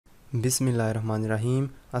बिस्मिल्लाहिर्रहमानिर्रहीम।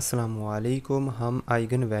 अस्सलामुअलैकुम। हम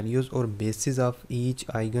आइगन वैल्यूज़ और basis of each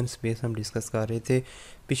eigen space हम डिस्कस कर रहे थे।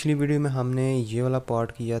 पिछली वीडियो में हमने ये वाला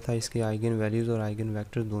पार्ट किया था, इसके आइगन वैल्यूज़ और आइगन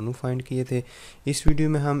वेक्टर दोनों फाइंड किए थे। इस वीडियो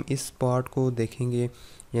में हम इस पार्ट को देखेंगे,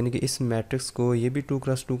 यानी कि इस मैट्रिक्स को, ये भी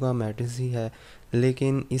 2x2 का मैट्रिक्स ही है,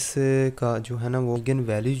 लेकिन इसका जो है ना वो आइगन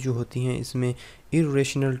वैल्यूज़ जो होती हैं इसमें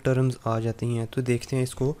इर्रेशनल टर्म्स आ जाती हैं। तो देखते हैं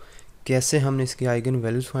इसको कैसे हमने इसकी आइगन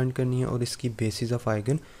वैल्यूज़ फाइंड करनी है और इसकी basis of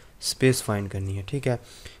eigen space find करनी है। ठीक है,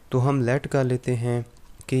 तो हम लेट कर लेते हैं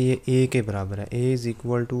कि ये ए के बराबर है, ए इज़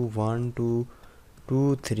इक्वल टू 1 2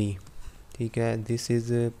 2 3। ठीक है, this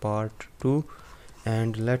is part 2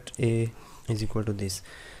 and let A is equal to this.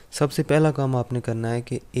 सबसे पहला काम आपने करना है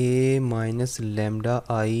कि ए माइनस लेमडा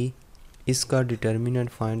आई इसका डिटर्मिनेंट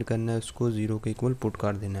फाइंड करना है, उसको 0 के इक्वल पुट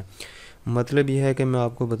कर देना है। मतलब यह है कि मैं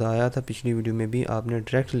आपको बताया था पिछली वीडियो में भी, आपने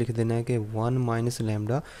डायरेक्ट लिख देना है कि 1 माइनस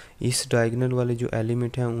लेमडा, इस डायगोनल वाले जो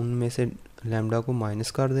एलिमेंट हैं उनमें से लेमडा को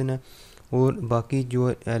माइनस कर देना है और बाकी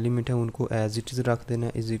जो एलिमेंट हैं उनको एज इट इज़ रख देना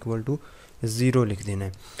है, इज़ इक्वल टू 0 लिख देना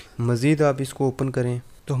है। मज़ीद आप इसको ओपन करें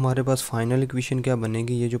तो हमारे पास फाइनल इक्वेशन क्या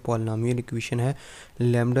बनेगी, ये जो पॉलिनोमियल इक्वेशन है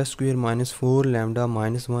lambda square minus 4 lambda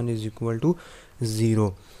minus 1 is equal to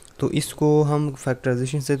 0। तो इसको हम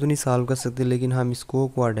फैक्टराइजेशन से तो नहीं सॉल्व कर सकते, लेकिन हम इसको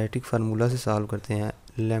क्वाड्रेटिक फार्मूला से सॉल्व करते हैं।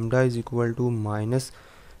 Lambda is equal to minus,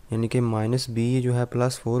 यानी कि माइनस बी जो है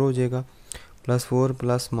प्लस 4 हो जाएगा, प्लस 4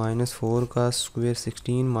 प्लस माइनस 4 का square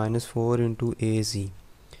 16 minus 4 into A ji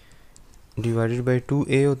divided by 2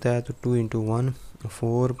 ए होता है तो 2 इंटू 1,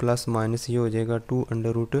 4 प्लस माइनस ये हो जाएगा 2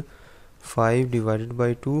 अंडर रूट 5 डिवाइडेड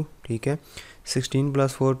बाई 2। ठीक है, 16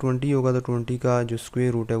 प्लस 4 20 होगा, तो 20 का जो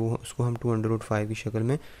स्क्वायर रूट है वो उसको हम 2 अंडर रूट 5 की शक्ल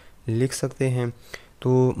में लिख सकते हैं।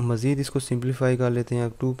 तो मज़ीद इसको सिंप्लीफाई कर लेते हैं,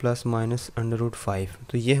 2 प्लस माइनस अंडर रूट 5,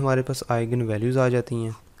 तो ये हमारे पास आइगन वैल्यूज़ आ जाती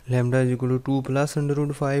हैं। Lambda is equal to 2 plus under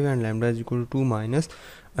root 5 and lambda is equal to 2 minus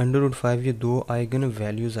under root 5, ये दो आइगन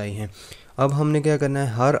वैल्यूज़ आई हैं। अब हमने क्या करना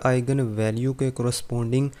है, हर आइगन वैल्यू के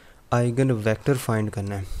कोरस्पोंडिंग आइगन वेक्टर फाइंड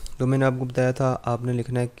करना है। तो मैंने आपको बताया था आपने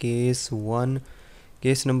लिखना है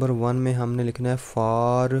केस नंबर 1 में हमने लिखना है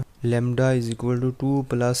for lambda is equal to 2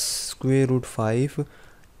 plus square root 5।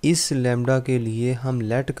 इस लेमडा के लिए हम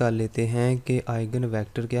लेट कर लेते हैं कि आइगन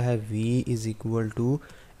वेक्टर क्या है, v is equal to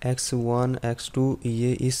x1 x2,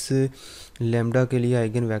 ये इस लेमडा के लिए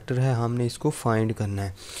आइगन वेक्टर है, हमने इसको फाइंड करना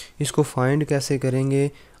है। इसको फाइंड कैसे करेंगे,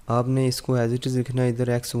 आपने इसको एज इट इज़ लिखना है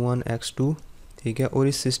इधर x1 x2। ठीक है, और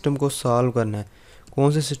इस सिस्टम को सॉल्व करना है।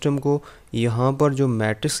 कौन से सिस्टम को, यहाँ पर जो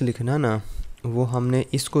मैट्रिक्स लिखना है ना वो हमने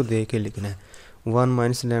इसको दे के लिखना है, 1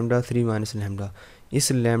 माइनस लेमडा 3 माइनस लेमडा।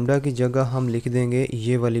 इस लेमडा की जगह हम लिख देंगे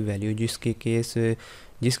ये वाली वैल्यू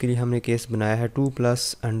जिसके लिए हमने केस बनाया है 2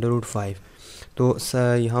 प्लस अंडर रूट 5। तो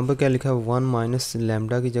यहाँ पर क्या लिखा है, 1 माइनस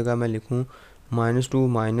लेमडा की जगह मैं लिखूँ -2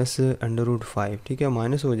 माइनस अंडर रूट 5। ठीक है,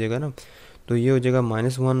 माइनस हो जाएगा ना, तो ये हो जाएगा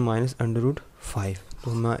 -1 माइनस अंडर रूट 5।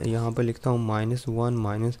 तो मैं यहाँ पर लिखता हूँ -1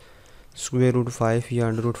 माइनस स्क्वायर रूट 5 या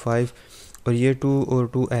अंडर रूट 5, और ये 2 और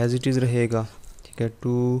 2 एज इट इज़ रहेगा। ठीक है,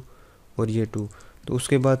 2 और ये 2, तो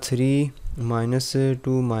उसके बाद 3 माइनस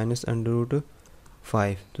 2 माइनस अंडर रूट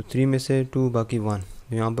 5, तो 3 में से 2 बाकी 1,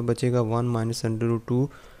 यहाँ पर बचेगा 1 minus under root 2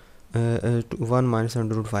 1 minus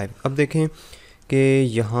under root 5। अब देखें कि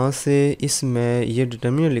यहाँ से इसमें ये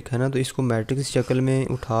डिटर्मिनेंट लिखा है ना, तो इसको मैट्रिक्स शक्ल में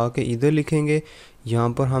उठा के इधर लिखेंगे, यहाँ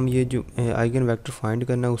पर हम ये जो आइगन वेक्टर फाइंड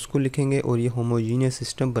करना है उसको लिखेंगे और ये होमोजीनियस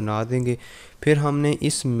सिस्टम बना देंगे। फिर हमने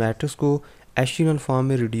इस मैट्रिक्स को एशेलॉन फॉर्म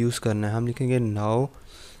में रिड्यूस करना है। हम लिखेंगे नाउ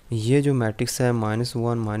ये जो मैट्रिक्स है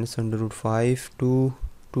 -1 minus under root 5 2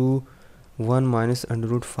 2 1 minus under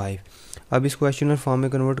root 5। अब इसको एशेलॉन फॉर्म में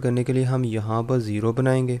कन्वर्ट करने के लिए हम यहाँ पर 0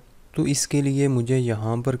 बनाएंगे, तो इसके लिए मुझे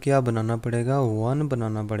यहाँ पर क्या बनाना पड़ेगा, 1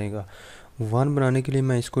 बनाना पड़ेगा। 1 बनाने के लिए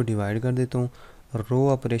मैं इसको डिवाइड कर देता हूँ, रो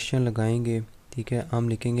ऑपरेशन लगाएंगे। ठीक है, हम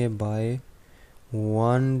लिखेंगे बाय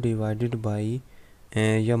 1 डिवाइडेड बाई,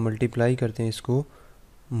 या मल्टीप्लाई करते हैं इसको,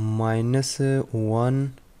 -1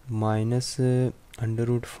 माइनस अंडर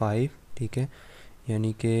रूट 5। ठीक है,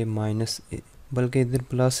 यानी कि माइनस, बल्कि इधर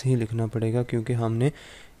प्लस ही लिखना पड़ेगा क्योंकि हमने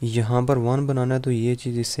यहाँ पर 1 बनाना है, तो ये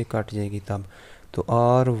चीज़ इससे कट जाएगी तब। तो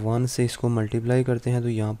R1 से इसको मल्टीप्लाई करते हैं तो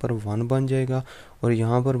यहाँ पर 1 बन जाएगा, और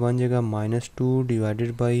यहाँ पर बन जाएगा -2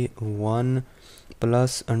 divided by 1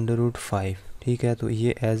 plus under root 5। ठीक है, तो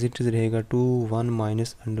ये एज इट इज़ रहेगा 2 1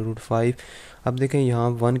 माइनस अंडर रूट 5। अब देखें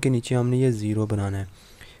यहाँ 1 के नीचे हमने ये 0 बनाना है,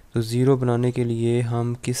 तो 0 बनाने के लिए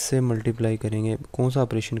हम किस से मल्टीप्लाई करेंगे, कौन सा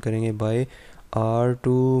ऑपरेशन करेंगे, बाय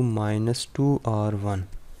R2 माइनस 2 R1।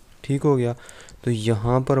 ठीक हो गया, तो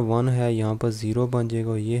यहाँ पर 1 है, यहाँ पर 0 बन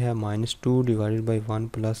जाएगा, ये है -2 divided by 1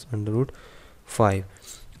 plus under root 5।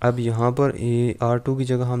 अब यहाँ पर R2 की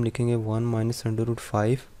जगह हम लिखेंगे 1 माइनस अंडर रूट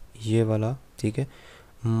 5, ये वाला। ठीक है,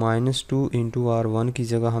 -2 इंटू R1 की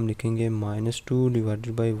जगह हम लिखेंगे -2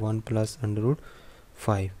 डिवाइडेड बाई 1 प्लस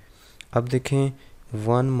 √5। अब देखें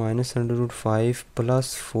 1 minus √5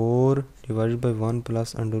 plus 4 divided by 1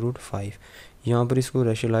 plus √5। यहाँ पर इसको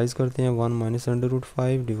रेशनलाइज करते हैं 1 माइनस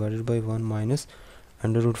 √5 डिवाइडेड बाई 1 माइनस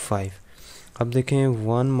 √5। अब देखें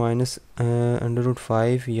 1 माइनस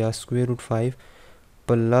 √5 या √5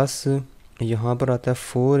 प्लस यहाँ पर आता है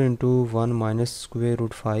 4 इंटू 1 माइनस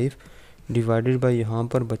 √5 डिवाइडेड बाई यहाँ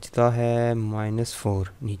पर बचता है -4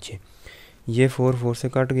 नीचे। ये 4 से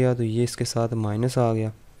कट गया तो ये इसके साथ माइनस आ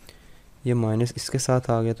गया, ये माइनस इसके साथ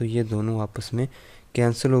आ गया तो ये दोनों आपस में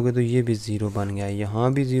कैंसिल हो गए तो ये भी 0 बन गया,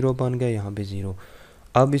 यहाँ भी 0 बन गया, यहाँ भी 0।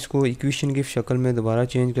 अब इसको इक्वेशन की शक्ल में दोबारा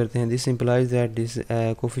चेंज करते हैं। This implies that this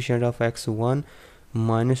coefficient of x1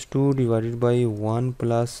 -2 divided by 1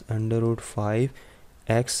 plus √5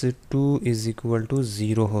 x2 is equal to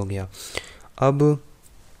 0 हो गया। अब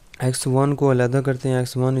x1 को अलहदा करते हैं,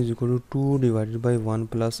 x1 is equal to 2 divided by 1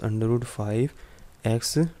 plus √5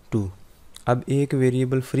 x2। अब एक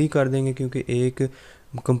वेरिएबल फ्री कर देंगे क्योंकि एक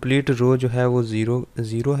कंप्लीट रो जो है वो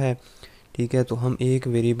ज़ीरो है, ठीक है। तो हम एक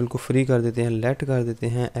वेरिएबल को फ्री कर देते हैं, लेट कर देते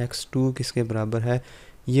हैं x2 किसके बराबर है,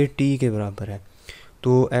 ये t के बराबर है।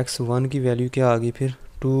 तो x1 की वैल्यू क्या आ गई फिर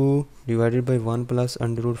 2 डिवाइडेड बाई 1 प्लस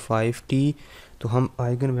 √5 t। तो हम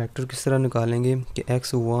आइगन वेक्टर किस तरह निकालेंगे कि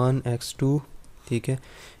x1 x2, ठीक है,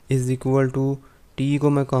 इज़ इक्वल टू t को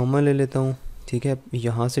मैं कॉमन ले लेता हूँ, ठीक है।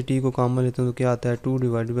 यहाँ से t को कॉमन लेता हूँ तो क्या आता है 2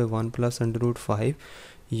 डिवाइडेड बाई 1 प्लस √5।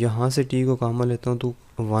 यहाँ से t को कॉमन लेता हूँ तो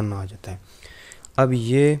 1 आ जाता है। अब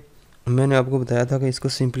ये मैंने आपको बताया था कि इसको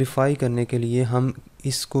सिंप्लीफाई करने के लिए हम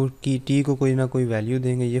इसको की t को कोई ना कोई वैल्यू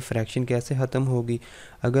देंगे। ये फ्रैक्शन कैसे ख़त्म होगी,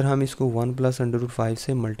 अगर हम इसको 1 प्लस √5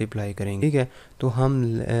 से मल्टीप्लाई करेंगे, ठीक है। तो हम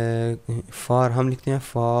हम लिखते हैं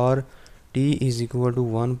for t is equal to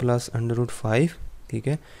 1 plus √5, ठीक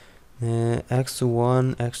है।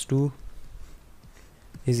 x1 x2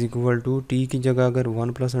 is equal to T की जगह अगर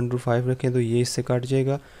 1 प्लस √5 रखें तो ये इससे कट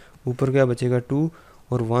जाएगा, ऊपर क्या बचेगा 2,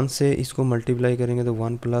 और 1 से इसको मल्टीप्लाई करेंगे तो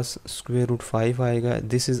 1 प्लस √5 आएगा।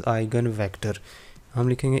 दिस इज़ आइगन वेक्टर, हम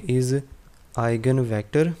लिखेंगे इज़ आइगन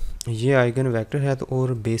वेक्टर। ये आइगन वेक्टर है तो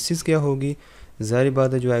और बेसिस क्या होगी, ज़ाहिर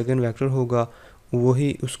बात है जो आइगन वेक्टर होगा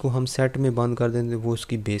वही उसको हम सेट में बंद कर देंगे, वो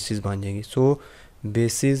उसकी बेसिस बन जाएगी। सो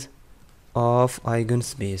basis of eigen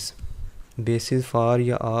space, basis for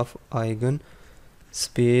या of eigen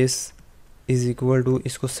space is equal to,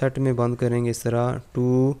 इसको सेट में बंद करेंगे इस तरह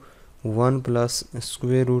 2 1 प्लस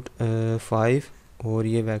 √5 और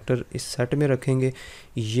ये वेक्टर इस सेट में रखेंगे,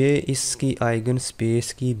 ये इसकी आइगन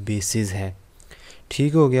स्पेस की बेसिस है,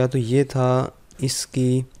 ठीक हो गया। तो ये था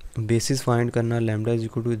इसकी बेसिस फाइंड करना, lambda is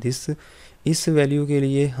equal to this. इस वैल्यू के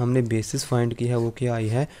लिए हमने बेसिस फाइंड की है, वो क्या आई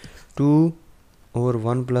है 2 और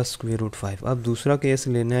 1 प्लस √5। अब दूसरा केस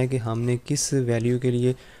लेना है कि हमने किस वैल्यू के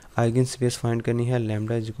लिए आइगन स्पेस फाइंड करनी है,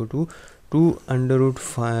 लैम्डा इज इक्वल टू 2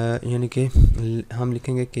 यानी कि हम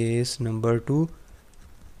लिखेंगे case number 2,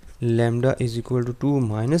 lambda is equal to 2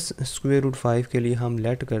 minus √5 के लिए हम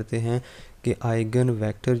लेट करते हैं कि आइगन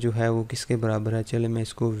वेक्टर जो है वो किसके बराबर है। चले मैं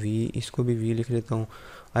इसको इसको भी v लिख लेता हूँ।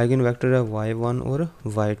 आइगन वेक्टर है y1 और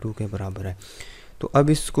y2 के बराबर है। तो अब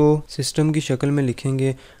इसको सिस्टम की शक्ल में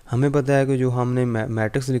लिखेंगे। हमें पता है कि जो हमने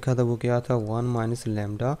मैट्रिक्स लिखा था वो क्या था 1 माइनस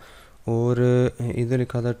लैम्डा, और इधर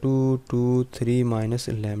लिखा था 2 2 3 माइनस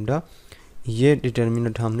लैम्डा, ये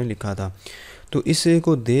डिटर्मिनेंट हमने लिखा था। तो इसे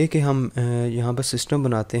को दे के हम यहाँ पर सिस्टम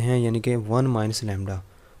बनाते हैं, यानी कि 1 माइनस लैम्डा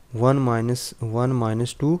 1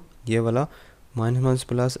 माइनस 2 ये वाला माइनस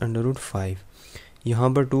प्लस √5, यहाँ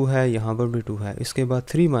पर 2 है, यहाँ पर भी 2 है। इसके बाद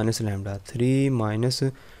 3 माइनस लैम्डा 3 माइनस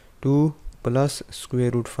 2 प्लस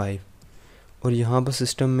 √5, और यहाँ पर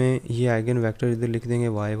सिस्टम में ये आइगन वेक्टर इधर लिख देंगे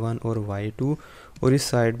y1 और y2, और इस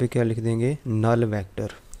साइड पे क्या लिख देंगे नल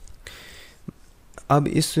वेक्टर। अब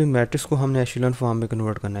इस मैट्रिक्स को हमने एशेलॉन फॉर्म में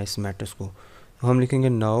कन्वर्ट करना है। इस मैट्रिक्स को हम लिखेंगे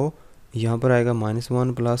नाउ, यहाँ पर आएगा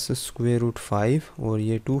 -1 प्लस √5, और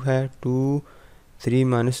ये 2 है 2 3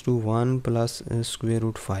 माइनस 2 1 प्लस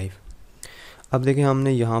 √5। अब देखिए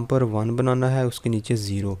हमने यहाँ पर 1 बनाना है, उसके नीचे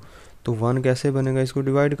 0, तो 1 कैसे बनेगा, इसको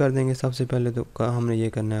डिवाइड कर देंगे सबसे पहले। तो हमने ये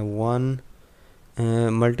करना है 1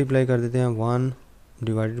 मल्टीप्लाई कर देते हैं 1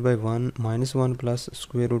 डिवाइडेड बाई 1 -1 प्लस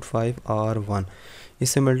 √5 और 1,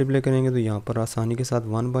 इससे मल्टीप्लाई करेंगे तो यहाँ पर आसानी के साथ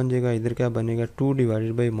 1 बन जाएगा। इधर क्या बनेगा 2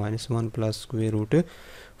 डिवाइडेड बाई -1 प्लस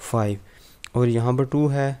 √5, और यहाँ पर 2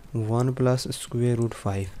 है 1 प्लस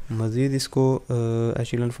 √5। मज़ीद इसको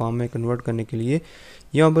एशेलॉन फॉर्म में कन्वर्ट करने के लिए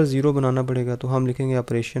यहाँ पर 0 बनाना पड़ेगा। तो हम लिखेंगे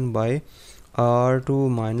ऑपरेशन बाय R2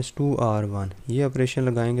 - 2 R1, ये ऑपरेशन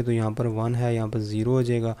लगाएंगे तो यहाँ पर 1 है, यहाँ पर 0 हो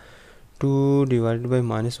जाएगा। 2 डिवाइडेड बाई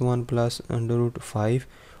 -1 प्लस √5,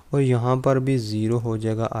 और यहाँ पर भी 0 हो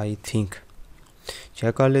जाएगा आई थिंक।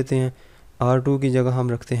 चेक कर लेते हैं। R2 की जगह हम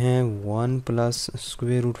रखते हैं 1 प्लस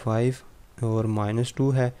स्क्वायर रूट 5 और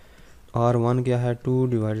 -2 है। R1 क्या है 2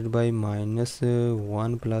 divided by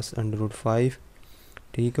 -1 plus under root 5।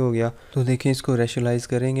 ठीक हो गया। तो देखिए इसको रेशनलाइज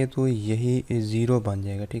करेंगे तो यही 0 बन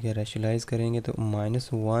जाएगा। ठीक है, रेशनलाइज करेंगे तो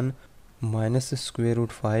 -1 minus square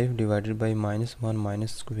root 5 divided by -1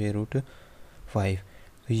 minus square root 5।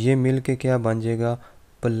 तो ये मिल के क्या बन जाएगा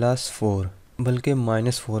 +4, बल्कि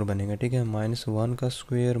 -4 बनेगा। ठीक है, -1 का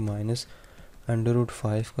स्क्वायर माइनस अंडर रूट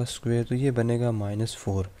 5 का स्क्वायर, तो ये बनेगा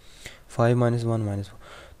 -4। 5 -1 -4,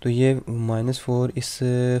 तो ये -4 इस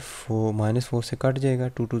 -4 से कट जाएगा।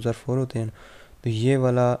 2 2 4 होते हैं, तो ये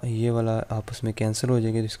वाला आपस में कैंसिल हो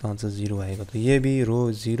जाएगा, तो इसका आंसर 0 आएगा। तो ये भी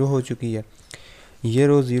रो 0 हो चुकी है, ये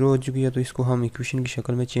रो 0 हो चुकी है। तो इसको हम इक्वेशन की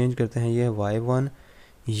शक्ल में चेंज करते हैं। ये है y1,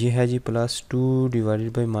 ये है जी +2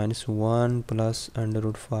 divided by -1 plus under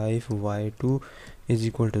root 5 y2 is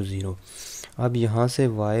equal to 0। अब यहाँ से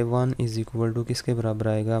y1 इज़ इक्वल टू किसके बराबर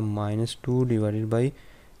आएगा -2 divided by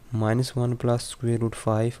 -1 plus square root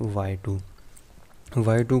 5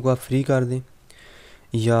 y2 को आप फ्री कर दें,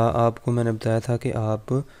 या आपको मैंने बताया था कि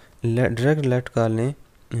आप डायरेक्ट लेट कर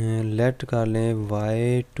लें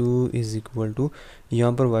y2 इज़ इक्वल टू,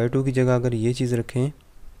 यहाँ पर y2 की जगह अगर ये चीज़ रखें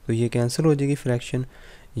तो ये कैंसिल हो जाएगी फ्रैक्शन।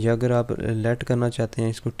 या अगर आप लेट करना चाहते हैं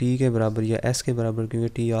इसको t के बराबर या s के बराबर, क्योंकि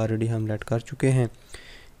t ऑलरेडी हम लेट कर चुके हैं,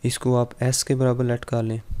 इसको आप s के बराबर लेट कर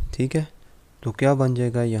लें। ठीक है, तो क्या बन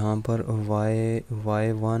जाएगा यहाँ पर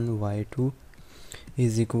y1 y2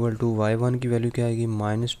 is equal to y1 की वैल्यू क्या आएगी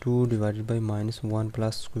 -2 divided by -1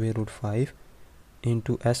 plus square root 5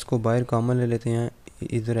 into s को बाहर कॉमन ले लेते हैं,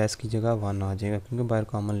 इधर s की जगह 1 आ जाएगा क्योंकि बाहर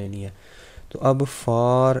कॉमन ले लिया है। तो अब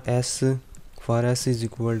for s is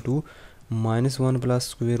equal to -1 plus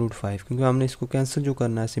square root 5, क्योंकि हमने इसको कैंसिल जो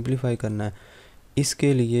करना है, सिंप्लीफाई करना है,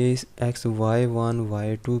 इसके लिए इस x y1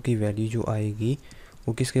 y2 की वैल्यू जो आएगी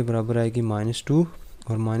वो किसके बराबर आएगी -2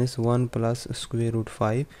 और -1 प्लस स्क्वायर रूट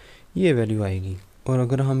 5, ये वैल्यू आएगी। और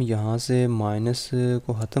अगर हम यहाँ से माइनस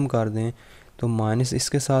को ख़त्म कर दें तो माइनस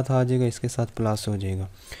इसके साथ आ जाएगा, इसके साथ प्लस हो जाएगा।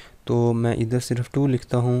 तो मैं इधर सिर्फ 2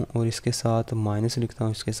 लिखता हूँ और इसके साथ माइनस लिखता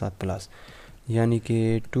हूँ, इसके साथ प्लस, यानी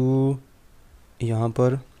कि 2 यहाँ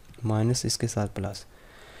पर माइनस इसके साथ प्लस।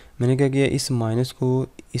 मैंने क्या किया, इस माइनस को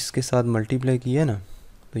इसके साथ मल्टीप्लाई किया ना,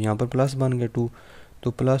 तो यहाँ पर प्लस बन गया 2,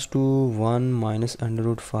 तो +2 1 माइनस अंडर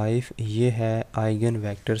रूट 5, ये है आइगन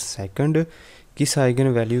वेक्टर सेकंड। किस आइगन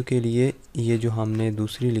वैल्यू के लिए, ये जो हमने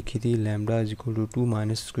दूसरी लिखी थी lambda is equal to 2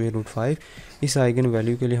 minus square root 5, इस आइगन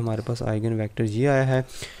वैल्यू के लिए हमारे पास आइगन वेक्टर ये आया है।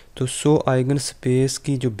 तो आइगन स्पेस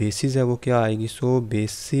की जो बेसिस है वो क्या आएगी,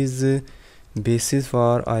 बेसिस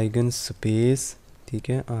फॉर आइगन स्पेस। ठीक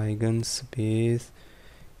है, आइगन स्पेस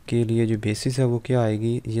के लिए जो बेसिस है वो क्या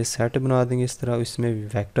आएगी, ये सेट बना देंगे इस तरह, इसमें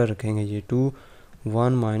वेक्टर रखेंगे ये 2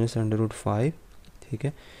 1 माइनस अंडर रूट 5। ठीक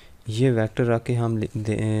है, ये वेक्टर रख के हम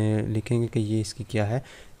लिखेंगे कि ये इसकी क्या है,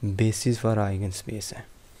 बेसिस फॉर आइगन स्पेस है।